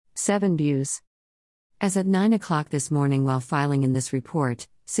7 views. As at 9 o'clock this morning while filing in this report,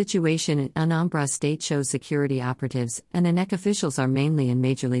 situation in Anambra State shows security operatives and INEC officials are mainly and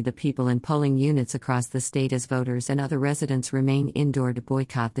majorly the people in polling units across the state as voters and other residents remain indoor to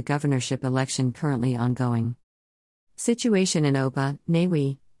boycott the governorship election currently ongoing. Situation in Oba,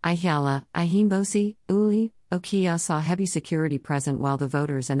 Newi, Ihiala, Ihimbosi, Uli, Okia saw heavy security present while the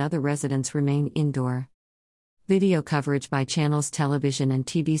voters and other residents remain indoor. Video coverage by channels television and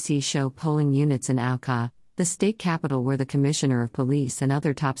TVC show polling units in Awka, the state capital where the Commissioner of Police and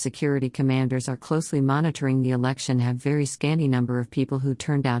other top security commanders are closely monitoring the election, have very scanty number of people who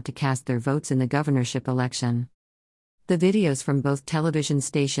turned out to cast their votes in the governorship election. The videos from both television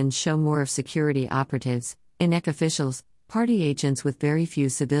stations show more of security operatives, INEC officials, party agents with very few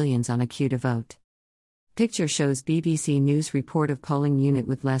civilians on a queue to vote. Picture shows BBC News report of polling unit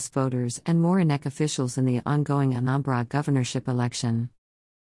with less voters and more INEC officials in the ongoing Anambra governorship election.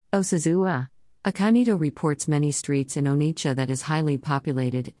 Osazua. Akanito reports many streets in Onitsha that is highly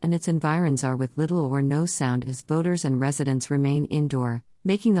populated and its environs are with little or no sound as voters and residents remain indoor,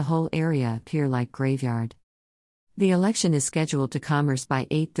 making the whole area appear like graveyard. The election is scheduled to commence by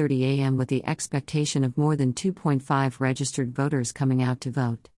 8:30 a.m. with the expectation of more than 2.5 registered voters coming out to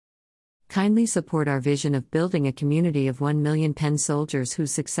vote. Kindly support our vision of building a community of 1 million pen soldiers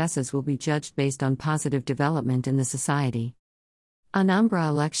whose successes will be judged based on positive development in the society. Anambra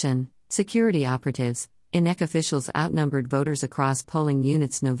election, security operatives, INEC officials outnumbered voters across polling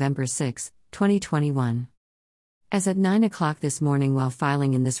units November 6, 2021. As at 9 o'clock this morning while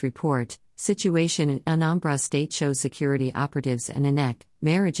filing in this report, situation in Anambra State shows security operatives and INEC,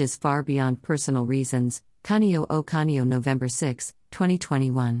 marriage is far beyond personal reasons, Kanio O Kanio November 6,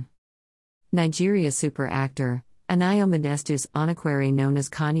 2021. Nigeria super actor, Anayo Modestus Onakwere known as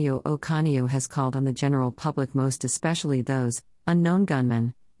Kanio O Kanio has called on the general public, most especially those, unknown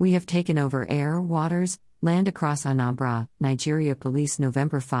gunmen, we have taken over air, waters, land across Anambra, Nigeria Police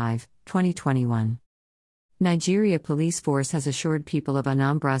November 5, 2021. Nigeria Police Force has assured people of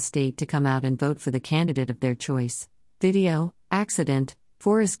Anambra State to come out and vote for the candidate of their choice. Video, accident,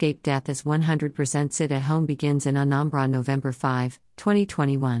 4 escape death as 100% sit at home begins in Anambra November 5,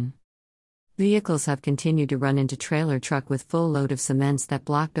 2021. Vehicles have continued to run into trailer truck with full load of cements that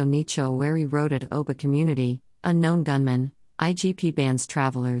blocked Onitsha Owerri Road at Oba community, unknown gunmen, IGP bans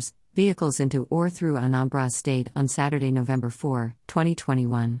travelers, vehicles into or through Anambra State on Saturday, November 4,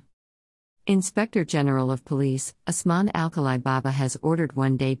 2021. Inspector General of Police, Usman Alkali Baba has ordered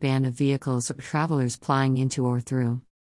one-day ban of vehicles or travelers plying into or through